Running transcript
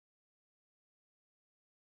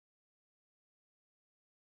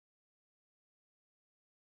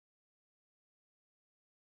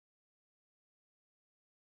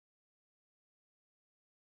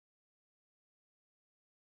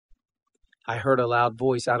I heard a loud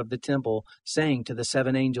voice out of the temple, saying to the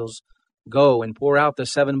 7 angels, "Go and pour out the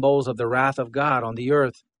 7 bowls of the wrath of God on the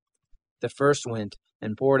earth." The first went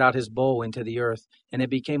and poured out his bowl into the earth, and it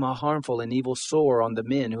became a harmful and evil sore on the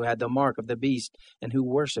men who had the mark of the beast and who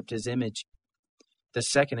worshipped his image. The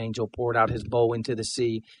second angel poured out his bowl into the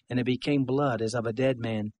sea, and it became blood as of a dead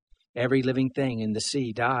man. Every living thing in the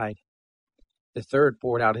sea died. The third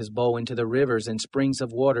poured out his bowl into the rivers and springs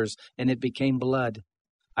of waters, and it became blood.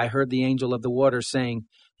 I heard the angel of the waters saying,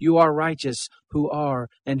 "You are righteous, who are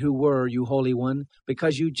and who were, you Holy One,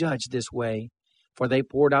 because you judge this way. For they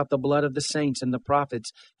poured out the blood of the saints and the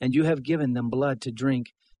prophets, and you have given them blood to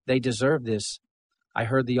drink. They deserve this." I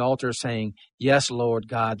heard the altar saying, "Yes, Lord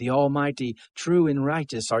God, the Almighty, true and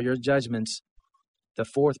righteous are your judgments." The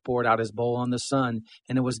fourth poured out his bowl on the sun,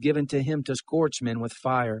 and it was given to him to scorch men with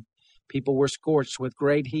fire. People were scorched with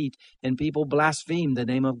great heat, and people blasphemed the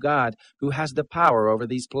name of God, who has the power over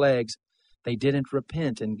these plagues. They didn't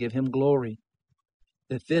repent and give him glory.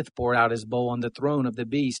 The fifth poured out his bowl on the throne of the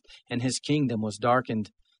beast, and his kingdom was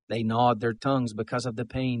darkened. They gnawed their tongues because of the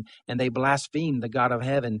pain, and they blasphemed the God of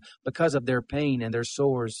heaven because of their pain and their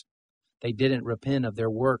sores. They didn't repent of their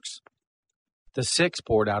works. The sixth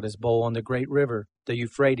poured out his bowl on the great river, the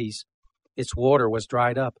Euphrates. Its water was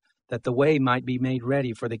dried up, that the way might be made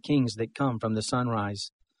ready for the kings that come from the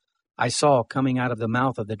sunrise. I saw coming out of the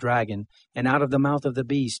mouth of the dragon, and out of the mouth of the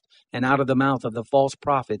beast, and out of the mouth of the false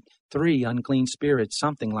prophet, 3 unclean spirits,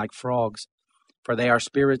 something like frogs. For they are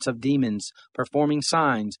spirits of demons, performing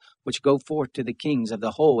signs, which go forth to the kings of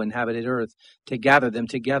the whole inhabited earth, to gather them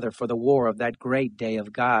together for the war of that great day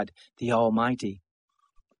of God, the Almighty.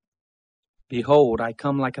 Behold, I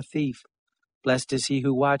come like a thief. Blessed is he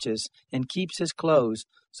who watches, and keeps his clothes,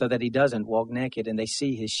 so that he doesn't walk naked, and they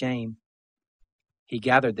see his shame. He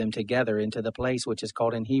gathered them together into the place which is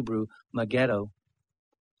called in Hebrew Megiddo.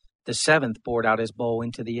 The seventh poured out his bowl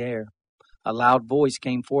into the air. A loud voice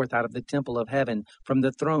came forth out of the temple of heaven from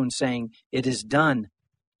the throne, saying, "It is done."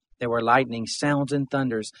 There were lightnings, sounds, and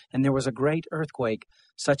thunders, and there was a great earthquake,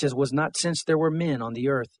 such as was not since there were men on the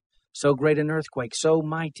earth. So great an earthquake, so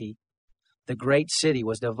mighty. The great city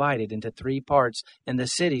was divided into 3 parts, and the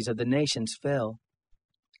cities of the nations fell.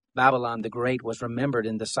 Babylon the Great was remembered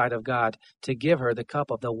in the sight of God, to give her the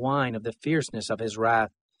cup of the wine of the fierceness of his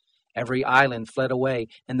wrath. Every island fled away,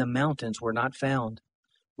 and the mountains were not found.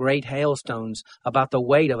 Great hailstones, about the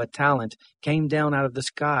weight of a talent, came down out of the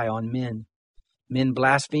sky on men. Men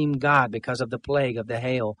blasphemed God because of the plague of the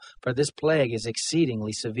hail, for this plague is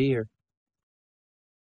exceedingly severe.